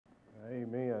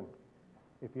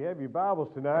If you have your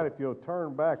Bibles tonight, if you'll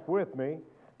turn back with me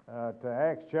to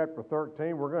Acts chapter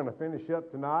 13, we're going to finish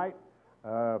up tonight.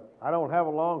 I don't have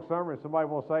a long sermon. Somebody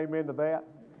want to say amen to that?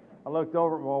 I looked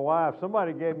over at my wife.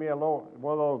 Somebody gave me one of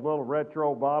those little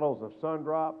retro bottles of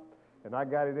Sundrop, and I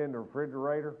got it in the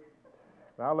refrigerator.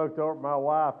 And I looked over at my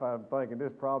wife. I'm thinking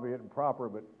this probably isn't proper,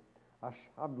 but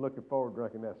I'm looking forward to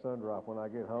drinking that Sundrop when I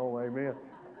get home. Amen.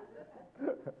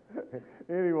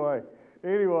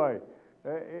 Anyway.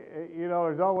 You know,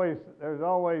 there's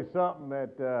always something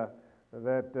that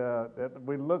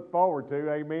we look forward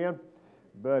to, amen.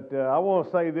 But I want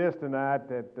to say this tonight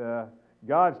that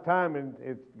God's timing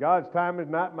is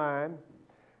not mine.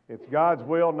 It's God's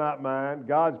will, not mine.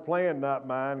 God's plan, not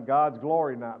mine. God's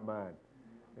glory, not mine.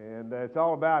 And it's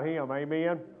all about Him,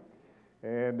 amen.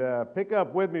 And pick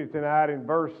up with me tonight in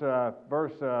verse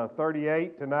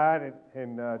 38 tonight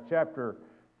in chapter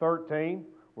 13.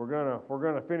 We're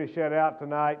gonna finish that out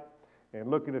tonight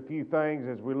and look at a few things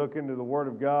as we look into the Word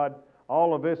of God.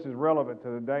 All of this is relevant to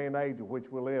the day and age in which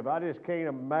we live. I just can't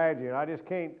imagine, I just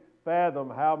can't fathom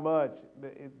how much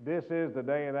this is the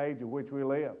day and age in which we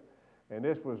live. And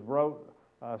this was wrote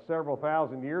several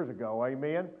thousand years ago,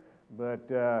 amen?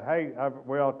 But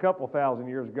a couple thousand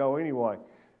years ago anyway.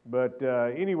 But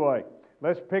anyway,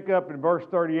 let's pick up in verse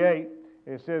 38.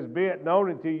 It says, "Be it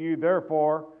known unto you,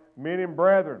 therefore, men and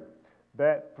brethren,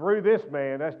 that through this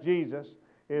man," that's Jesus,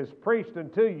 "is preached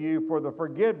unto you for the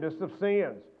forgiveness of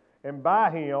sins. And by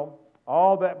him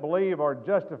all that believe are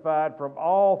justified from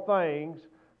all things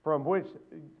from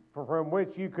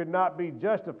which you could not be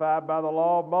justified by the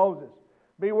law of Moses.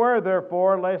 Beware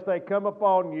therefore lest they come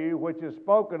upon you, which is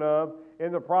spoken of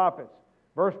in the prophets."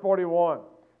 Verse 41,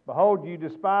 "Behold, you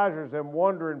despisers, and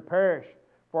wonder and perish.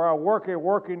 For I work a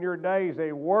work in your days,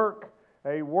 a work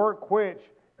which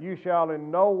you shall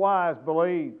in no wise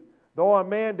believe, though a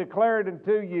man declare it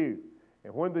unto you."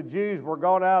 And when the Jews were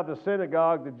gone out of the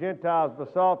synagogue, the Gentiles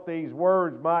besought these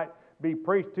words might be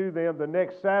preached to them the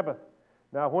next Sabbath.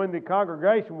 Now when the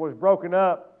congregation was broken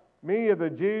up, many of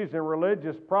the Jews and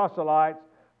religious proselytes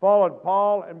followed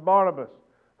Paul and Barnabas,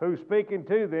 who speaking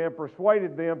to them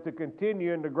persuaded them to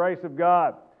continue in the grace of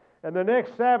God. And the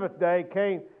next Sabbath day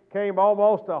came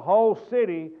almost a whole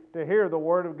city to hear the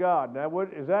Word of God. Now,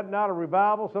 is that not a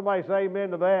revival? Somebody say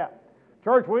amen to that.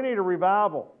 Church, we need a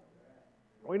revival.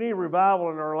 We need revival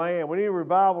in our land. We need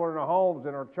revival in our homes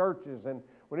and our churches. And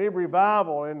we need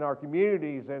revival in our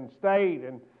communities and state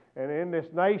and in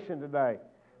this nation today.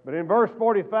 But in verse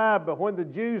 45, "But when the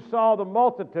Jews saw the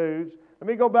multitudes," let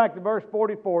me go back to verse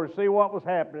 44 to see what was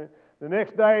happening. The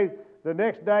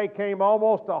next day came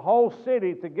almost a whole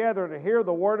city together to hear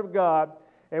the Word of God.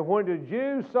 And when the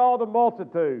Jews saw the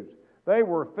multitudes, they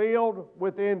were filled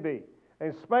with envy,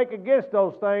 and spake against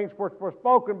those things which were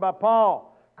spoken by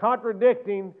Paul,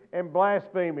 contradicting and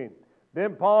blaspheming.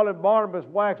 Then Paul and Barnabas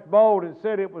waxed bold and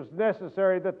said it was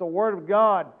necessary that the Word of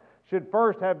God should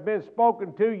first have been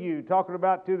spoken to you, talking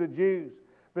about to the Jews.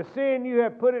 But seeing you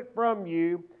have put it from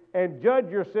you, and judge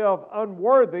yourself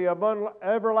unworthy of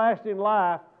everlasting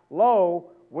life, lo,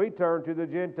 we turn to the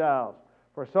Gentiles.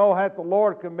 For so hath the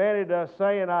Lord commanded us,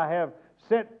 saying, I have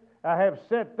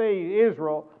set thee,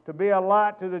 Israel, to be a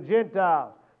light to the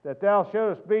Gentiles, that thou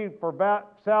shouldest be for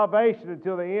salvation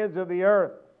until the ends of the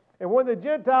earth. And when the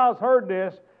Gentiles heard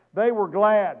this, they were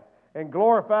glad, and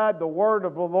glorified the word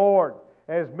of the Lord,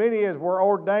 as many as were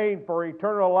ordained for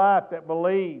eternal life that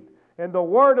believed. And the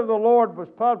word of the Lord was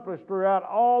published throughout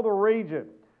all the region.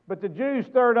 But the Jews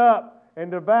stirred up,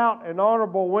 and devout and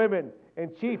honorable women,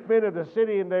 and chief men of the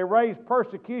city, and they raised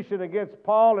persecution against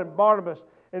Paul and Barnabas,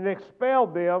 and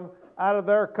expelled them out of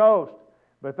their coast.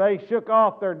 But they shook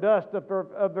off their dust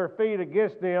of their feet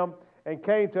against them, and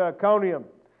came to Iconium.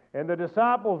 And the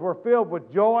disciples were filled with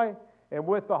joy and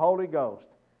with the Holy Ghost.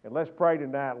 And let's pray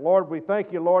tonight. Lord, we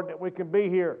thank you, Lord, that we can be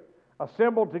here,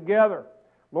 assembled together,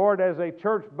 Lord, as a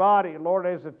church body, Lord,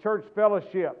 as a church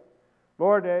fellowship.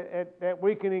 Lord, that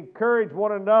we can encourage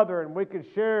one another, and we can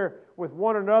share with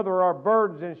one another our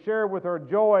burdens, and share with our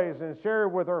joys, and share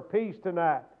with our peace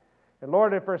tonight. And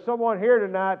Lord, if there's someone here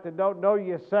tonight that don't know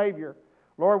you as Savior,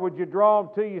 Lord, would you draw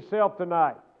them to yourself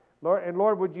tonight? Lord, and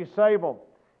Lord, would you save them?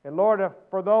 And Lord,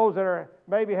 for those that are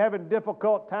maybe having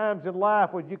difficult times in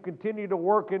life, would you continue to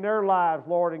work in their lives,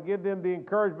 Lord, and give them the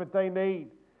encouragement they need?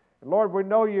 And Lord, we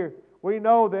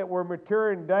know that we're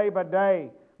maturing day by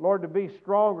day, Lord, to be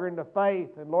stronger in the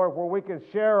faith, and Lord, where we can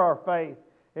share our faith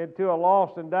into a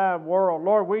lost and dying world.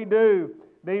 Lord, we do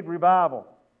need revival.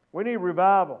 We need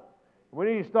revival. We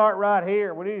need to start right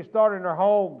here. We need to start in our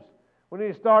homes. We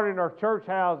need to start in our church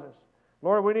houses.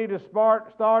 Lord, we need to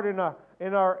start in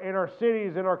our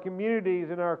cities, in our communities,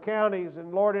 in our counties,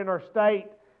 and Lord, in our state,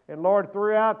 and Lord,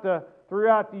 throughout the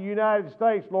United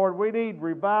States. Lord, we need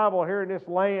revival here in this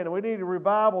land, and we need a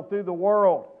revival through the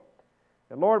world.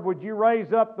 And Lord, would you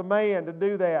raise up the man to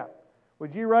do that?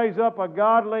 Would you raise up a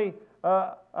godly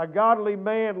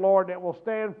man, Lord, that will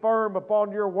stand firm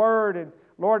upon your word, and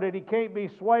Lord, that he can't be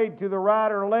swayed to the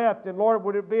right or left. And Lord,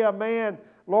 would it be a man,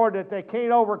 Lord, that they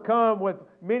can't overcome with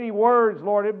many words,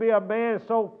 Lord? It'd be a man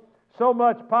so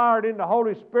much powered in the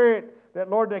Holy Spirit that,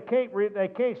 Lord, they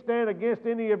can't stand against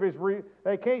any of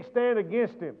they can't stand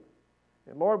against him.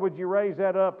 And Lord, would you raise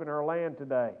that up in our land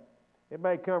today? It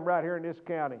may come right here in this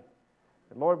county.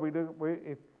 And Lord,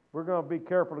 if we're going to be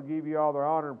careful to give you all the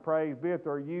honor and praise, be with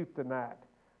our youth tonight.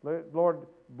 Lord,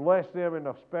 bless them in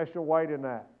a special way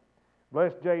tonight.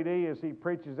 Bless J.D. as he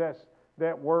preaches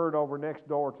that word over next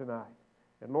door tonight.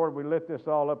 And Lord, we lift this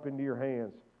all up into your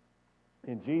hands.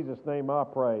 In Jesus' name I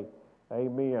pray.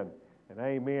 Amen and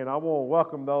amen. I want to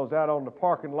welcome those out on the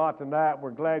parking lot tonight.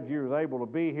 We're glad you was able to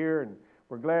be here, and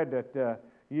we're glad that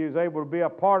you was able to be a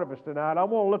part of us tonight. I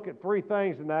want to look at three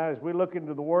things tonight as we look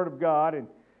into the Word of God. And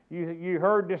you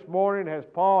heard this morning as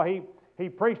Paul, he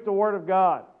preached the Word of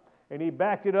God, and he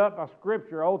backed it up by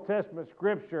Scripture, Old Testament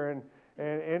Scripture,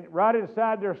 and right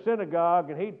inside their synagogue,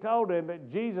 and he told them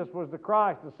that Jesus was the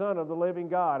Christ, the Son of the living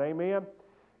God. Amen?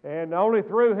 And only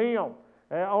through him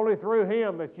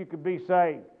that you could be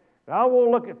saved. Now, I want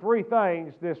to look at three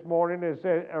things this morning,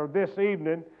 or this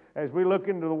evening, as we look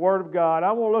into the Word of God.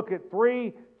 I want to look at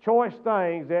three choice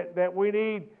things that we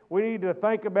need to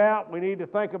think about. We need to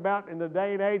think about in the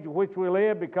day and age in which we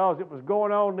live, because it was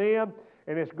going on then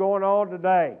and it's going on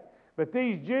today. But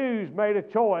these Jews made a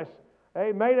choice.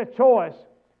 They made a choice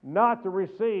not to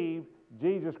receive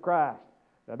Jesus Christ.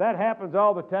 Now that happens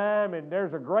all the time, and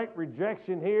there's a great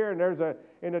rejection here, and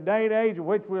in the day and age in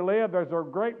which we live, there's a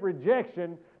great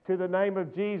rejection to the name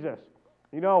of Jesus.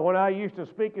 You know, when I used to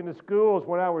speak in the schools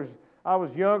when I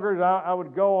was younger, I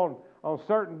would go on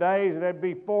certain days, and there'd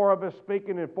be four of us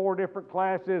speaking in four different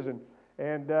classes,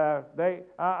 and I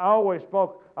always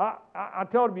spoke. I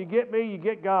told them, you get me, you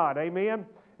get God, amen,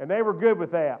 and they were good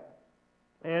with that.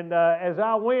 And as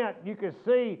I went, you could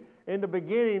see in the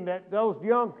beginning that those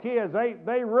young kids,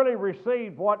 they really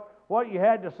received what you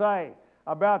had to say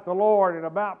about the Lord and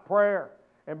about prayer.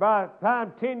 And by the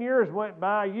time 10 years went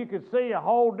by, you could see a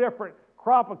whole different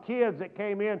crop of kids that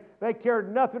came in. They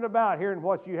cared nothing about hearing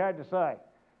what you had to say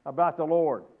about the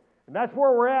Lord. And that's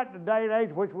where we're at in the day and age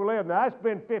in which we live. Now, that's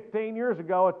been 15 years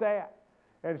ago at that.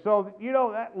 And so, you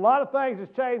know, a lot of things has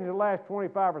changed in the last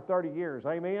 25 or 30 years.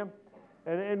 Amen?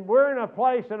 And we're in a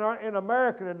place in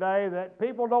America today that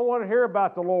people don't want to hear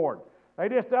about the Lord. They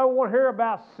just don't want to hear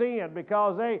about sin,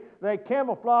 because they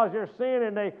camouflage their sin,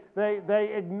 and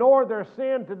they ignore their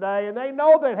sin today. And they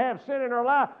know they have sin in their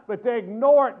life, but they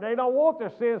ignore it. They don't want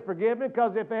their sins forgiven,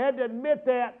 because if they had to admit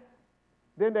that,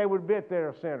 then they would admit they're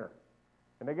a sinner.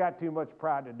 And they got too much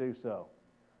pride to do so.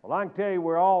 Well, I can tell you,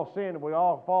 we're all sin, and we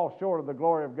all fall short of the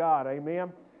glory of God.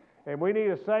 Amen? And we need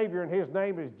a Savior, and His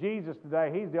name is Jesus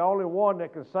today. He's the only one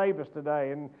that can save us today.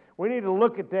 And we need to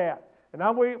look at that.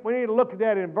 And we need to look at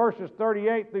that in verses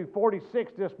 38 through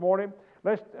 46 this morning.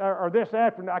 Or this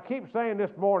afternoon. I keep saying this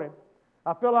morning.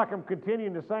 I feel like I'm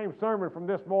continuing the same sermon from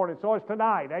this morning. So it's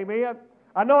tonight. Amen?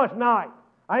 I know it's night.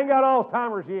 I ain't got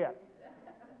Alzheimer's yet.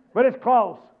 But it's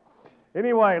close.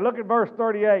 Anyway, look at verse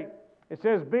 38. It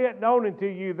says, "Be it known unto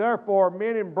you, therefore,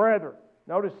 men and brethren,"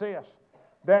 notice this,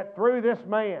 "that through this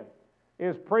man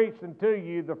is preached unto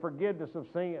you the forgiveness of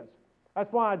sins."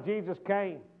 That's why Jesus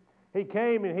came. He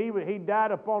came and He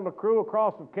died upon the cruel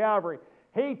cross of Calvary.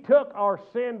 He took our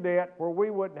sin debt where we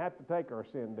wouldn't have to take our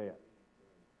sin debt.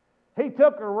 He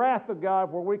took the wrath of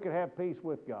God where we could have peace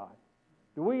with God.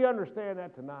 Do we understand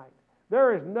that tonight?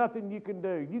 There is nothing you can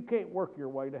do. You can't work your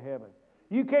way to heaven.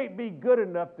 You can't be good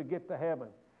enough to get to heaven.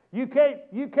 You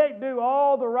can't do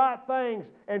all the right things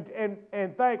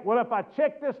and think, well, if I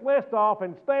check this list off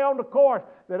and stay on the course,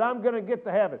 that I'm going to get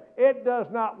to heaven. It does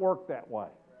not work that way.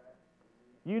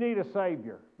 You need a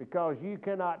Savior, because you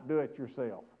cannot do it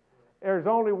yourself. There's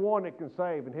only one that can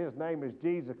save, and His name is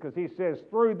Jesus, because He says,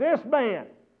 through this man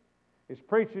is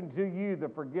preaching to you the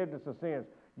forgiveness of sins.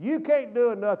 You can't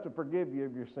do enough to forgive you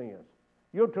of your sins.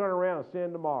 You'll turn around and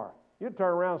sin tomorrow. You'll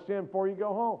turn around and sin before you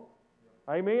go home.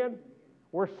 Amen?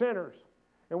 We're sinners.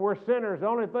 And we're sinners. The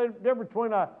only difference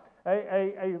between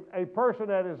a person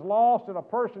that is lost and a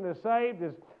person that is saved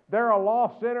is they're a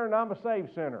lost sinner and I'm a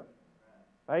saved sinner.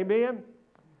 Amen?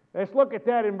 Let's look at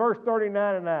that in verse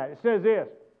 39 and 9. It says this,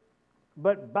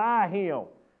 "But by Him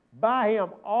By Him,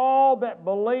 all that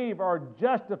believe are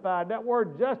justified. That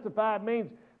word justified means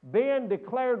being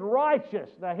declared righteous.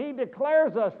 Now, He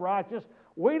declares us righteous.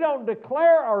 We don't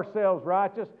declare ourselves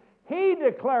righteous. He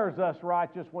declares us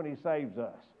righteous when He saves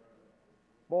us.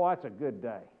 Boy, that's a good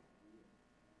day.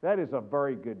 That is a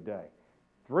very good day.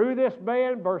 Through this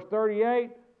man, verse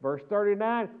 38, verse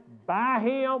 39, by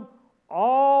Him,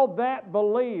 all that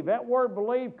believe. That word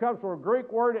believe comes from a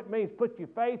Greek word. It means put your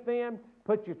faith in,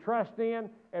 put your trust in,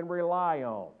 and rely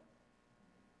on.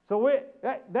 So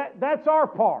that's our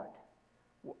part.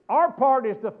 Our part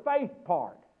is the faith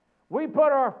part. We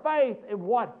put our faith in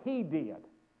what He did.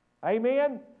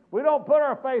 Amen? We don't put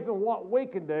our faith in what we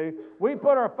can do. We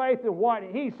put our faith in what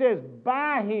He says.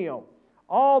 By Him,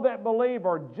 all that believe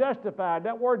are justified.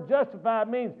 That word justified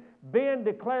means being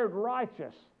declared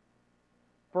righteous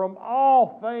from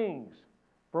all things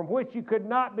from which you could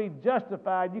not be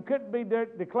justified. You couldn't be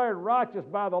declared righteous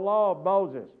by the law of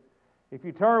Moses. If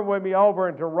you turn with me over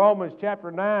into Romans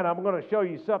chapter 9, I'm going to show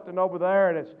you something over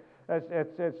there, and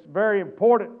it's very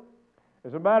important.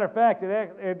 As a matter of fact,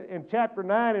 in chapter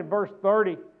 9 in verse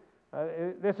 30,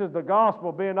 this is the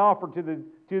gospel being offered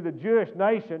to the Jewish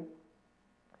nation.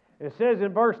 It says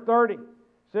in verse 30, it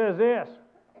says this,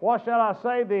 what shall I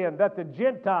say then, that the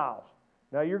Gentiles,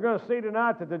 now you're going to see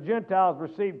tonight that the Gentiles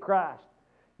received Christ.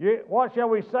 What shall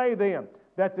we say then?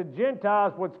 That the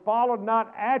Gentiles which followed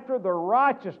not after the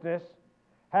righteousness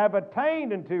have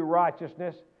attained unto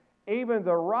righteousness, even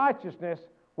the righteousness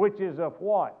which is of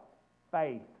what?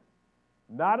 Faith.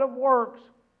 Not of works,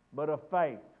 but of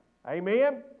faith.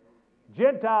 Amen?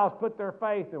 Gentiles put their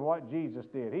faith in what Jesus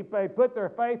did. They put their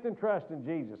faith and trust in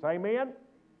Jesus. Amen?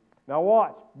 Now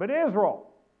watch. But Israel,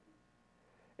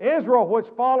 which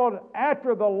followed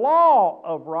after the law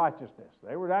of righteousness,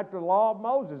 they were after the law of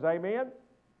Moses, amen,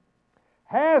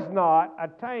 has not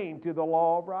attained to the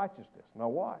law of righteousness. Now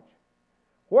watch.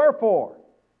 Wherefore?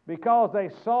 Because they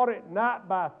sought it not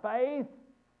by faith,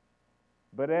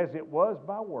 but as it was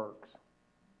by works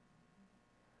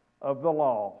of the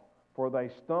law. For they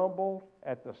stumbled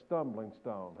at the stumbling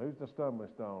stone. Who's the stumbling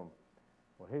stone?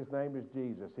 Well, His name is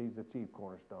Jesus. He's the chief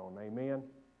cornerstone. Amen?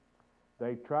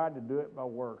 They tried to do it by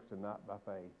works and not by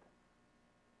faith.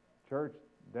 Church,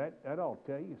 that ought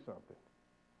to tell you something.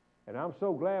 And I'm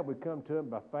so glad we come to Him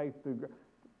by faith.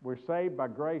 We're saved by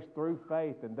grace through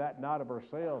faith, and that not of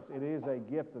ourselves. It is a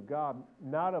gift of God,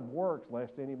 not of works,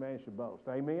 lest any man should boast.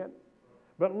 Amen?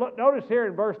 But look, notice here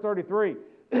in verse 33,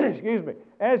 excuse me,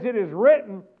 as it is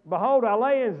written, behold, I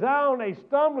lay in Zion a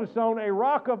stumbling stone, a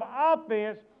rock of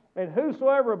offense, and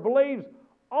whosoever believes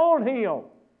on Him,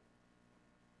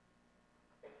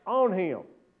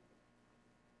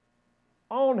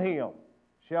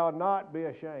 shall not be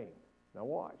ashamed. Now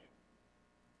watch.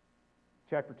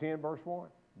 Chapter 10, verse 1.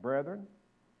 Brethren,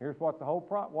 here's what the whole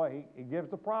problem, he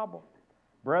gives the problem.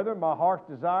 Brethren, my heart's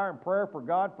desire and prayer for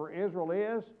God for Israel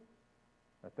is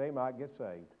that they might get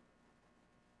saved.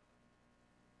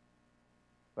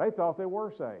 They thought they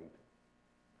were saved.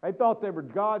 They thought they were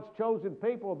God's chosen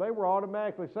people. They were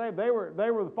automatically saved. They were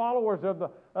the followers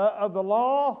of the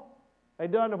law. They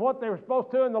done what they were supposed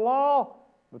to in the law,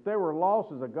 but they were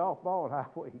lost as a golf ball in high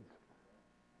weeds.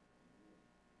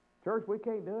 Church, we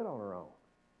can't do it on our own.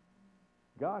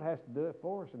 God has to do it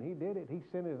for us, and He did it. He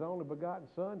sent His only begotten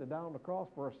Son to die on the cross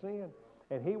for our sin,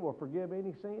 and He will forgive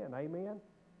any sin. Amen?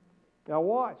 Now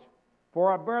watch.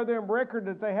 For I bear them record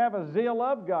that they have a zeal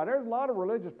of God. There's a lot of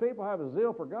religious people who have a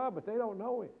zeal for God, but they don't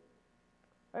know Him.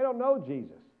 They don't know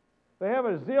Jesus. They have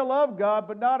a zeal of God,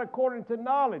 but not according to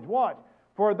knowledge. Watch.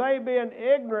 For they being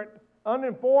ignorant,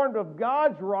 uninformed of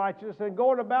God's righteousness, and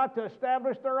going about to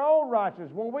establish their own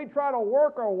righteousness. When we try to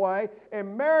work our way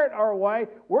and merit our way,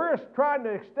 we're just trying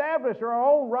to establish our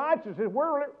own righteousness.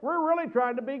 We're really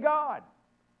trying to be God.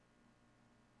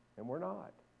 And we're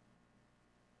not.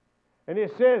 And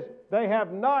it says, they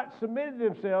have not submitted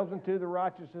themselves unto the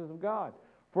righteousness of God.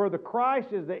 For the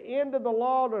Christ is the end of the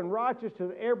law and righteous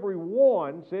to every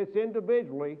one, says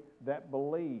individually, that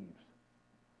believes.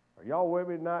 Are y'all with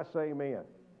me tonight? Say amen.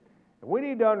 And we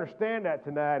need to understand that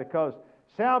tonight, because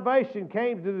salvation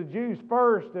came to the Jews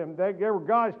first, and they were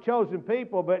God's chosen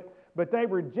people, but they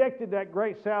rejected that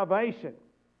great salvation.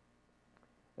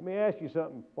 Let me ask you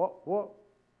something.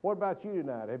 What about you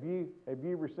tonight? Have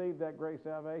you received that great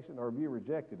salvation, or have you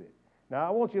rejected it? Now,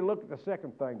 I want you to look at the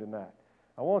second thing tonight.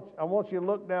 I want you to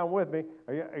look down with me.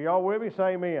 Are y'all with me?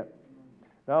 Say amen.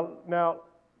 Now,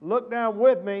 look down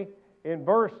with me in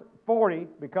verse 40,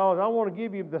 because I want to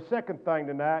give you the second thing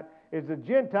tonight, is the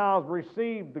Gentiles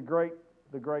received the great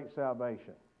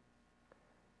salvation.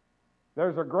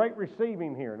 There's a great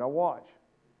receiving here. Now watch.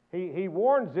 He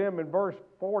warns them in verse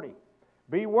 40.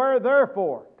 Beware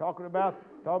therefore, talking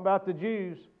about the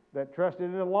Jews that trusted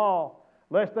in the law,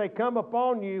 lest they come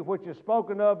upon you, which is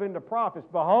spoken of in the prophets.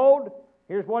 Behold,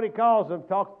 here's what he calls them.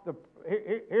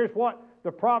 Here's what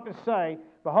the prophets say.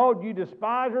 Behold, you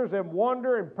despisers, and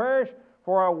wonder and perish,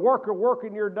 for a worker work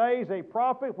in your days, a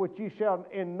prophet which you shall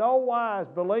in no wise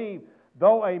believe,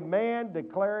 though a man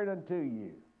declare it unto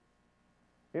you.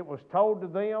 It was told to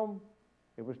them.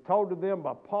 It was told to them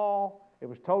by Paul. It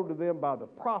was told to them by the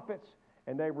prophets,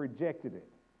 and they rejected it.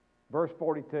 Verse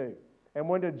 42. And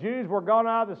when the Jews were gone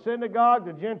out of the synagogue,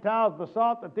 the Gentiles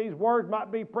besought that these words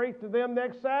might be preached to them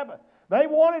next Sabbath. They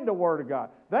wanted the Word of God.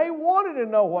 They wanted to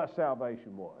know what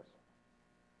salvation was.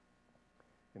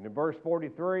 And in verse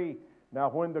 43, now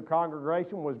when the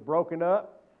congregation was broken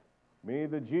up, many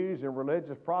of the Jews and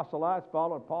religious proselytes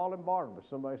followed Paul and Barnabas.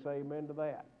 Somebody say amen to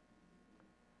that.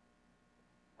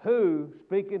 Who,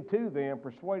 speaking to them,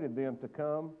 persuaded them to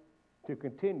come to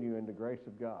continue in the grace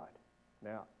of God.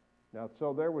 Now,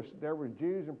 so there was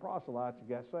Jews and proselytes that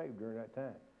got saved during that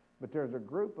time. But there's a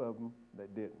group of them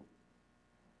that didn't.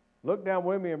 Look down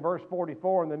with me in verse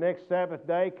 44. And the next Sabbath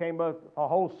day came up a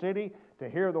whole city to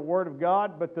hear the word of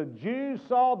God. But the Jews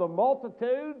saw the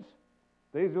multitudes,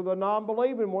 these are the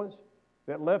non-believing ones,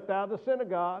 that left out of the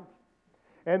synagogue.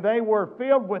 And they were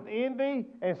filled with envy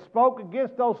and spoke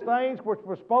against those things which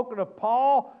were spoken of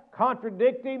Paul,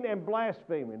 contradicting and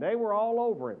blaspheming. They were all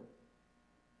over him.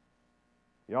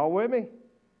 Y'all with me?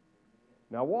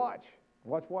 Now watch.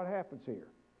 Watch what happens here.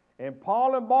 And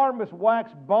Paul and Barnabas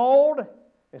waxed bold.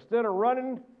 Instead of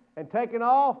running and taking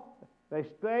off, they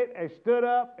stood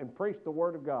up and preached the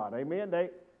Word of God. Amen?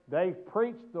 They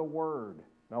preached the Word.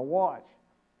 Now watch.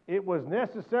 It was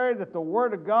necessary that the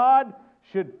Word of God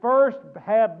should first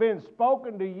have been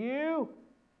spoken to you,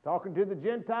 talking to the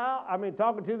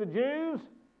Jews.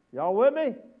 Y'all with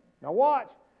me? Now watch.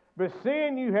 But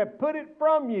seeing you have put it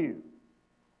from you,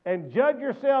 and judge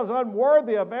yourselves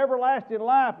unworthy of everlasting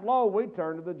life, lo, we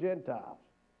turn to the Gentiles.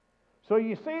 So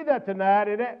you see that tonight,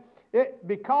 and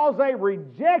because they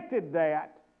rejected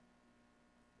that,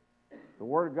 the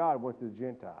Word of God went to the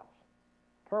Gentiles.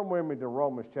 Turn with me to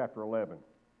Romans chapter 11.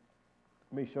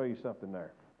 Let me show you something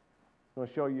there. I'm going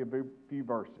to show you a few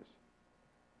verses.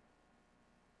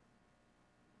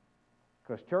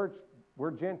 Because church,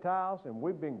 we're Gentiles and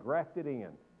we've been grafted in.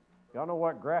 Y'all know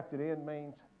what grafted in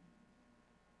means?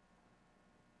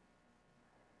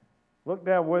 Look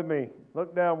down with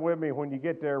me when you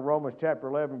get there, Romans chapter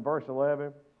 11, verse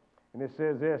 11. And it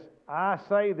says this, I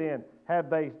say then, have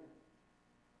they...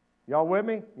 Y'all with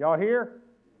me? Y'all here?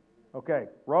 Okay,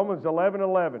 Romans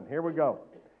 11:11. Here we go.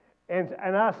 And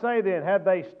I say then, have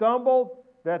they stumbled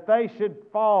that they should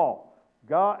fall?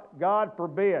 God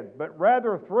forbid. But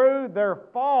rather through their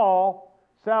fall,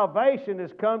 salvation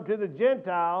has come to the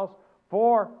Gentiles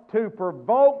to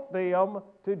provoke them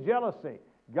to jealousy.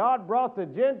 God brought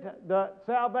the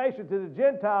salvation to the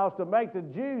Gentiles to make the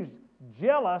Jews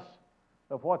jealous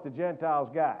of what the Gentiles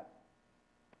got.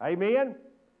 Amen?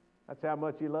 That's how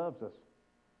much He loves us.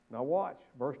 Now watch,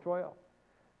 verse 12.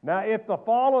 Now if the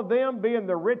fall of them be in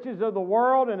the riches of the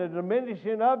world and the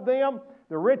diminishing of them,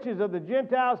 the riches of the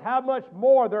Gentiles, how much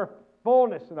more their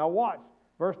fullness? Now watch,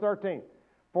 verse 13.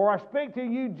 For I speak to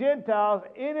you Gentiles,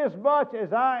 inasmuch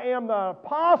as I am the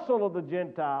apostle of the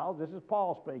Gentiles, this is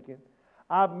Paul speaking,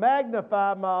 I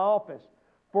magnify my office,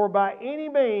 for by any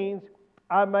means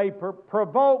I may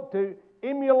provoke to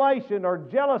emulation or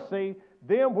jealousy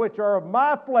them which are of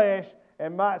my flesh,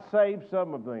 and might save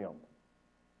some of them.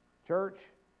 Church,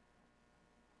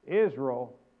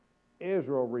 Israel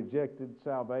rejected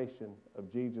salvation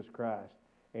of Jesus Christ,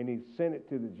 and He sent it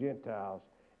to the Gentiles,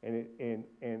 and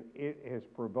it has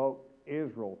provoked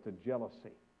Israel to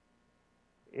jealousy.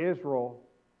 Israel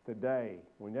today,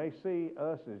 when they see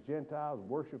us as Gentiles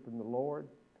worshiping the Lord,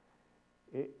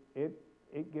 it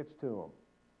gets to them.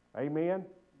 Amen?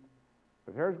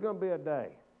 But there's going to be a day.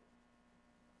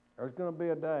 There's going to be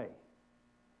a day.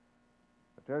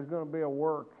 But there's going to be a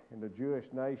work in the Jewish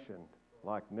nation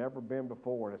like never been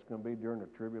before, and it's going to be during the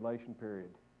tribulation period.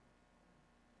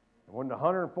 And when the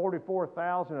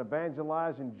 144,000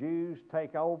 evangelizing Jews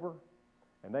take over,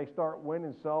 and they start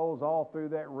winning souls all through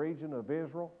that region of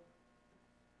Israel,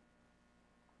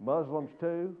 Muslims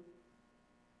too,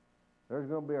 there's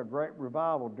going to be a great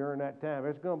revival during that time.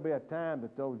 There's going to be a time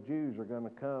that those Jews are going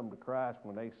to come to Christ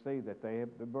when they see that they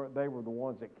were the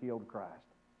ones that killed Christ.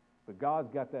 But God's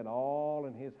got that all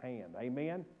in His hand.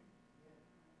 Amen?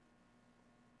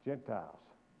 Gentiles.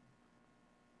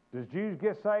 Does Jews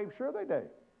get saved? Sure they do.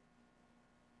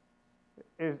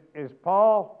 Is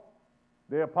Paul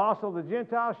the apostle of the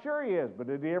Gentiles? Sure he is. But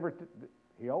did he ever...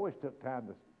 he always took time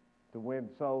to win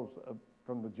souls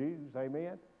from the Jews.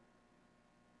 Amen.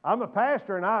 I'm a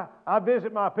pastor, and I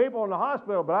visit my people in the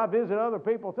hospital, but I visit other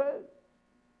people too.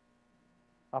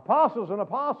 Apostle's an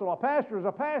apostle. A pastor is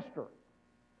a pastor.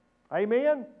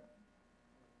 Amen.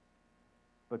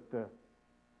 But the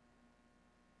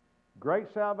great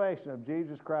salvation of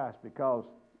Jesus Christ, because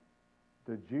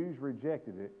the Jews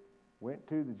rejected it, went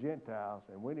to the Gentiles,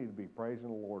 and we need to be praising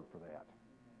the Lord for that.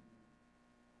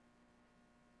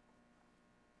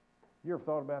 You ever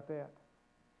thought about that?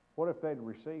 What if they'd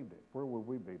received it? Where would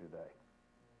we be today?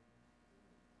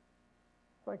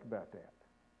 Think about that.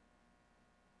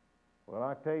 Well,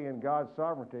 I tell you, in God's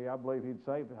sovereignty, I believe He'd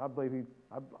save it. I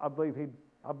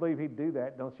believe He'd do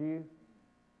that, don't you?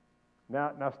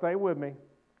 Now stay with me.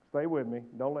 Stay with me.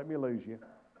 Don't let me lose you.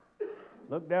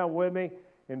 Look down with me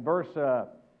in verse.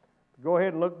 Go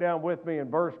ahead and look down with me in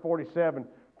verse 47.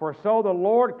 For so the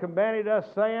Lord commanded us,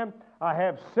 saying, I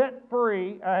have set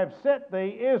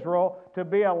thee, Israel, to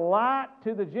be a light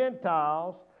to the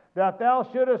Gentiles, that thou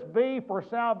shouldest be for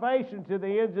salvation to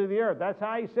the ends of the earth. That's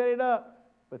how He set it up.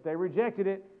 But they rejected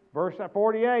it. Verse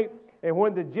 48. And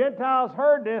when the Gentiles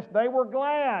heard this, they were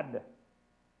glad.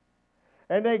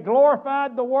 And they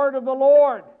glorified the word of the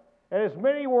Lord. And as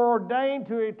many were ordained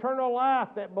to eternal life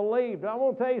that believed. I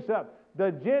want to tell you something.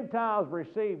 The Gentiles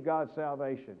received God's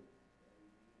salvation.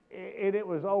 And it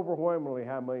was overwhelmingly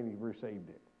how many received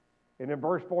it. And in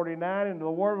verse 49, and the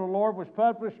word of the Lord was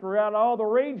published throughout all the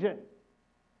region.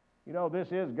 You know, this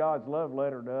is God's love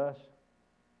letter to us.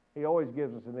 He always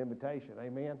gives us an invitation.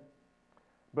 Amen.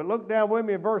 But look down with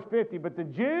me in verse 50. But the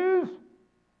Jews,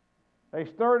 they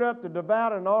stirred up the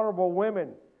devout and honorable women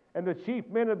and the chief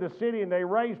men of the city, and they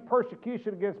raised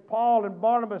persecution against Paul and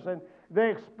Barnabas, and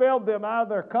they expelled them out of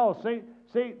their coast.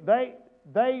 See,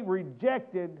 they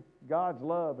rejected God's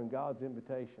love and God's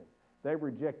invitation. They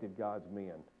rejected God's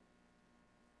men.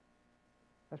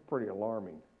 That's pretty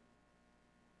alarming.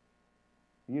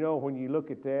 You know, when you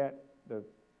look at that, the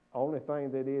only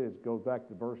thing that is goes back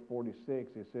to verse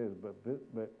 46. It says,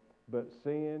 but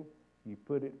sin, you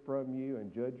put it from you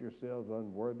and judge yourselves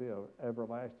unworthy of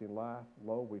everlasting life.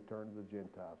 Lo, we turn to the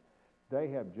Gentiles. They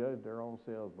have judged their own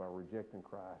selves by rejecting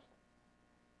Christ.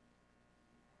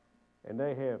 And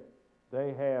they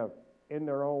have in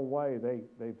their own way, they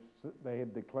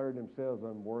had declared themselves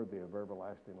unworthy of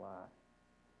everlasting life.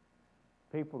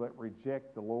 People that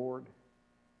reject the Lord.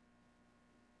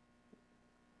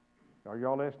 Are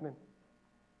y'all listening?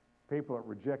 People that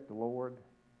reject the Lord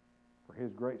for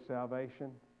His great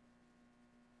salvation,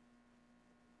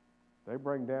 they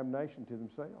bring damnation to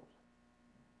themselves.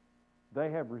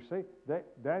 They have received,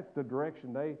 that's the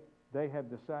direction they have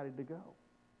decided to go.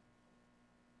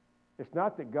 It's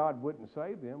not that God wouldn't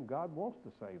save them. God wants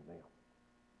to save them.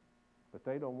 But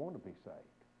they don't want to be saved.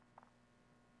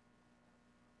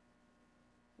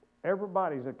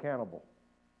 Everybody's accountable.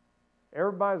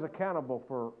 Everybody's accountable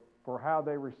for how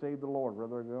they receive the Lord,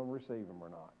 whether they're going to receive Him or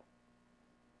not.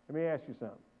 Let me ask you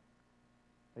something.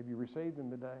 Have you received Him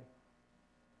today?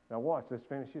 Now watch, let's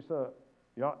finish this up.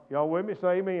 Y'all with me?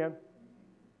 Say amen.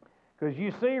 Because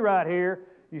you see right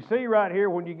here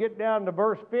when you get down to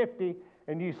verse 50,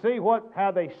 and you see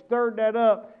how they stirred that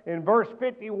up. In verse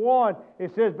 51,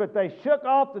 it says, but they shook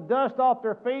off the dust off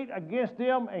their feet against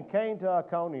them and came to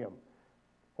Iconium.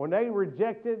 When they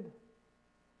rejected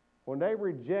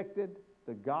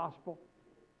the gospel,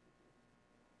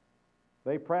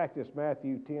 they practiced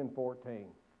Matthew 10:14.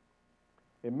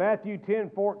 In Matthew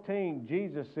 10:14,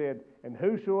 Jesus said, and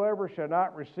whosoever shall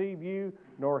not receive you,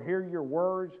 nor hear your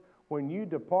words, when you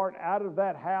depart out of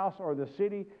that house or the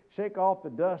city, shake off the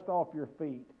dust off your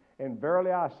feet. And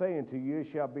verily I say unto you, it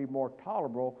shall be more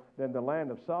tolerable than the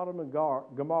land of Sodom and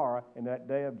Gomorrah in that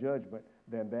day of judgment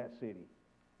than that city.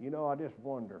 You know, I just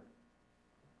wonder.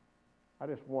 I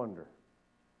wonder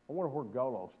where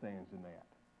Golo stands in that.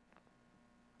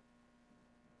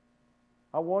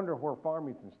 I wonder where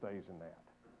Farmington stays in that.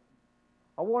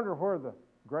 I wonder where the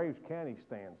Graves County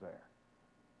stands there.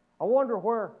 I wonder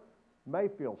where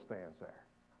Mayfield stands there.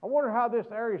 I wonder how this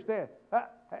area stands.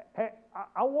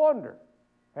 I wonder,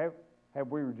 have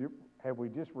we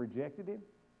just rejected Him,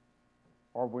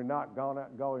 or have we not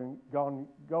gone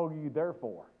ye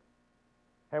therefore?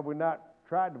 Have we not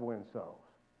tried to win souls?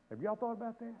 Have y'all thought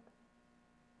about that?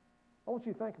 I want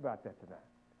you to think about that tonight.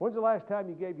 When's the last time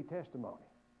you gave your testimony?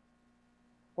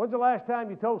 When's the last time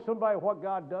you told somebody what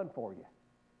God done for you?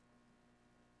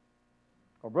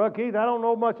 Well, Brother Keith, I don't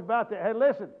know much about that. Hey,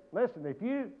 listen. If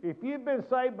you've been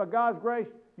saved by God's grace,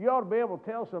 you ought to be able to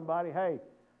tell somebody, hey,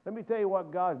 let me tell you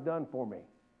what God's done for me.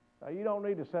 Now, you don't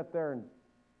need to sit there and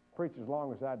preach as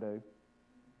long as I do.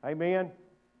 Amen?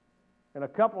 In a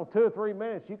couple of 2 or 3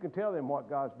 minutes, you can tell them what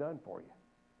God's done for you.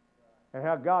 and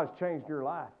how God's changed your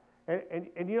life. And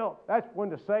you know, that's when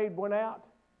the saved went out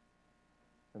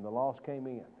and the lost came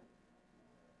in.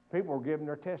 People were giving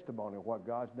their testimony of what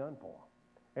God's done for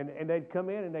them. And they'd come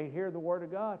in and they'd hear the Word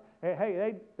of God.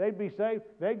 Hey, they'd be saved.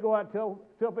 They'd go out and tell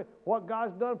people what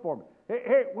God's done for them.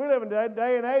 Here, we live in a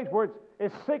day and age where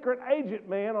it's secret agent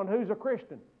man on who's a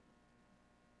Christian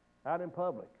out in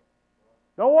public.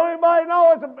 Don't want anybody to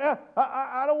know.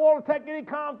 I don't want to take any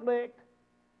conflict.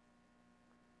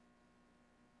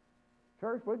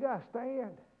 Church, we got to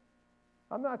stand.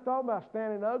 I'm not talking about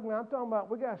standing ugly. I'm talking about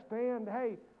we got to stand.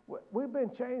 Hey, we've been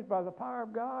changed by the power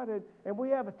of God, and we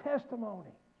have a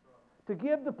testimony to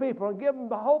give the people and give them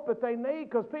the hope that they need,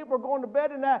 because people are going to bed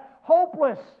tonight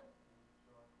hopeless.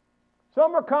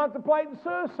 Some are contemplating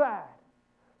suicide.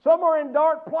 Some are in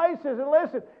dark places. And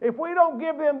listen, if we don't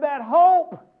give them that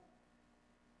hope,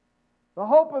 the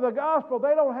hope of the gospel,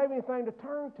 they don't have anything to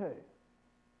turn to.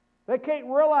 They can't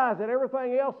realize that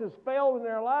everything else has failed in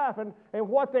their life, and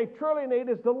what they truly need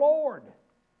is the Lord.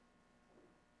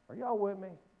 Are y'all with me?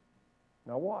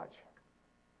 Now watch.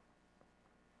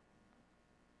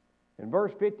 In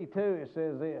verse 52 it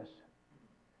says this,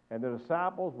 and the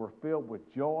disciples were filled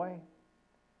with joy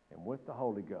and with the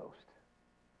Holy Ghost.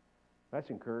 That's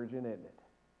encouraging, isn't it?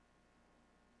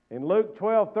 In Luke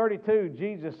 12:32,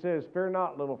 Jesus says, "Fear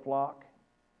not, little flock.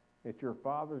 It's your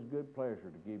Father's good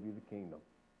pleasure to give you the kingdom."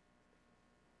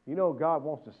 You know God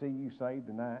wants to see you saved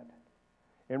tonight.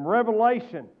 In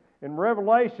Revelation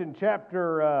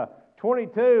chapter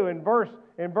 22, in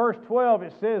verse 12,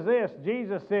 it says this.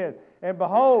 Jesus said, "And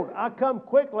behold, I come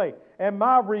quickly, and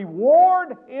my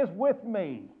reward is with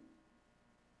me."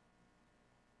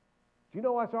 Do you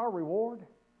know what's our reward?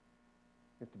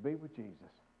 It's to be with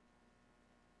Jesus.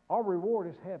 Our reward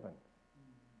is heaven.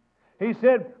 He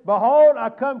said, "Behold, I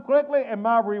come quickly, and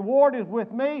my reward is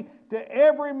with me. To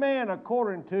every man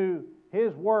according to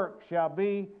his work shall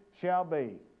be.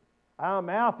 I am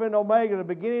Alpha and Omega, the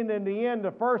beginning and the end,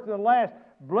 the first and the last.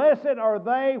 Blessed are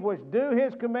they which do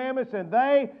His commandments, and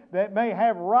they that may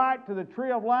have right to the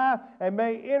tree of life, and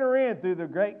may enter in through the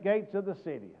great gates of the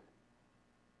city."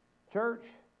 Church,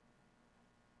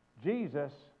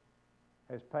 Jesus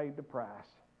has paid the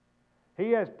price.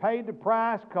 He has paid the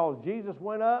price because Jesus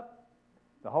went up,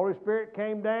 the Holy Spirit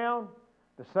came down,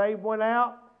 the saved went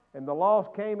out, and the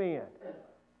lost came in.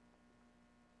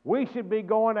 We should be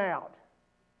going out.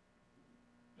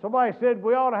 Somebody said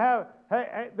we ought to have,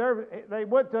 they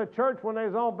went to a church when they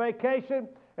was on vacation,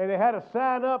 and they had a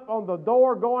sign up on the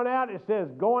door going out. It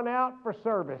says, "Going out for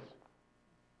service."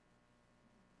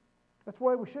 That's the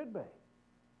way we should be.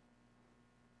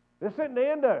 This isn't the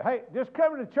end of it. Hey, just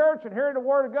coming to church and hearing the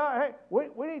Word of God, hey,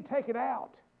 we need to take it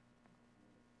out.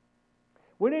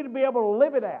 We need to be able to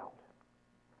live it out.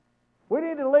 We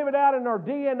need to live it out in our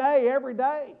DNA every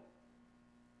day.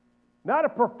 Not a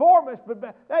performance, but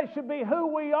that should be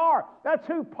who we are. That's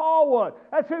who Paul was.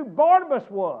 That's who Barnabas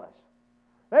was.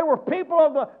 They were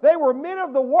they were men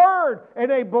of the Word, and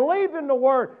they believed in the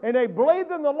Word, and they believed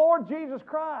in the Lord Jesus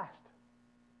Christ.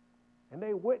 And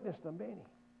they witnessed to many.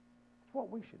 That's what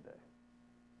we should do.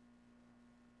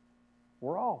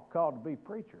 We're all called to be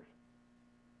preachers.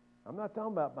 I'm not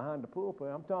talking about behind the pulpit.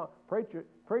 I'm talking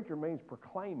preacher means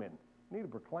proclaiming. You need to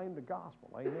proclaim the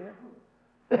gospel.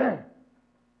 Amen.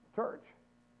 Church,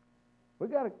 we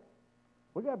got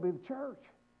to be the church.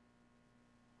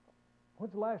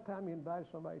 When's the last time you invited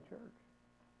somebody to church?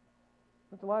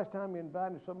 When's the last time you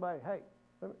invited somebody? Hey,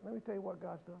 let me tell you what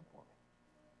God's done for me.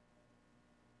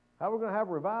 How are we going to have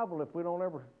a revival if we don't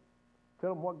ever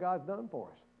tell them what God's done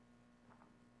for us?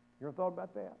 You ever thought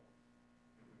about that?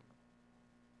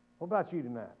 What about you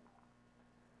tonight?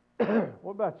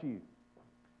 What about you?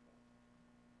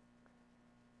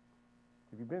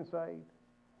 Have you been saved?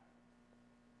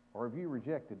 Or have you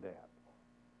rejected that?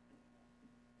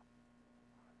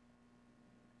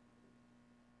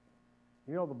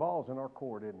 You know, the ball's in our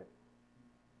court, isn't it?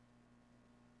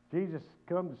 Jesus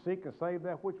come to seek and save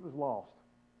that which was lost.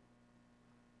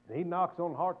 And He knocks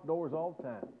on hearts' doors all the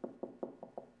time.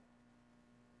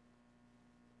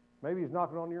 Maybe He's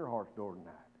knocking on your heart's door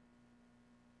tonight.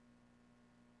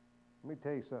 Let me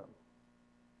tell you something.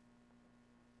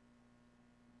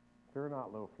 Fear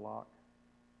not, little flock.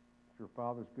 It's your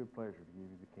Father's good pleasure to give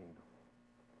you the kingdom.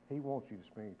 He wants you to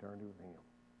spend eternity with Him.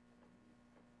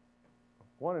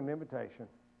 What an invitation.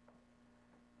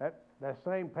 That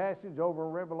same passage over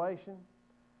in Revelation,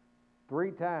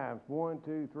 3 times, 1,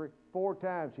 2, 3, 4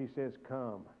 times He says,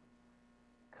 "Come,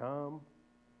 come,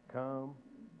 come,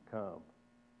 come.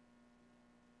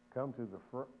 Come to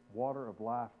the water of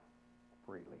life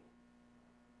freely."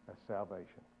 That's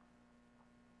salvation.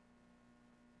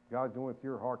 God's doing with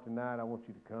your heart tonight, I want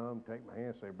you to come, take my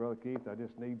hand, say, Brother Keith, I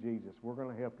just need Jesus. We're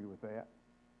going to help you with that.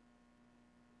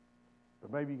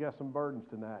 But maybe you got some burdens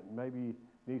tonight, and maybe you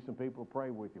need some people to pray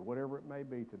with you. Whatever it may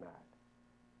be tonight,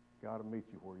 God will meet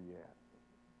you where you're at.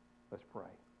 Let's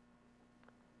pray.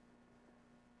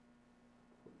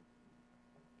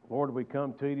 Lord, we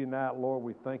come to you tonight, Lord.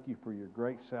 We thank you for your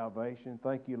great salvation.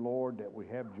 Thank you, Lord, that we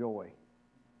have joy.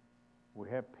 We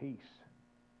have peace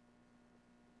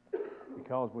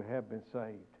because we have been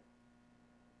saved.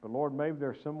 But Lord, maybe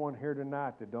there's someone here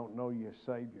tonight that don't know you as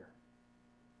Savior.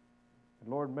 And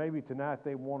Lord, maybe tonight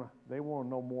they want to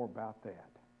know more about that.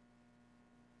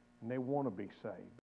 And they want to be saved.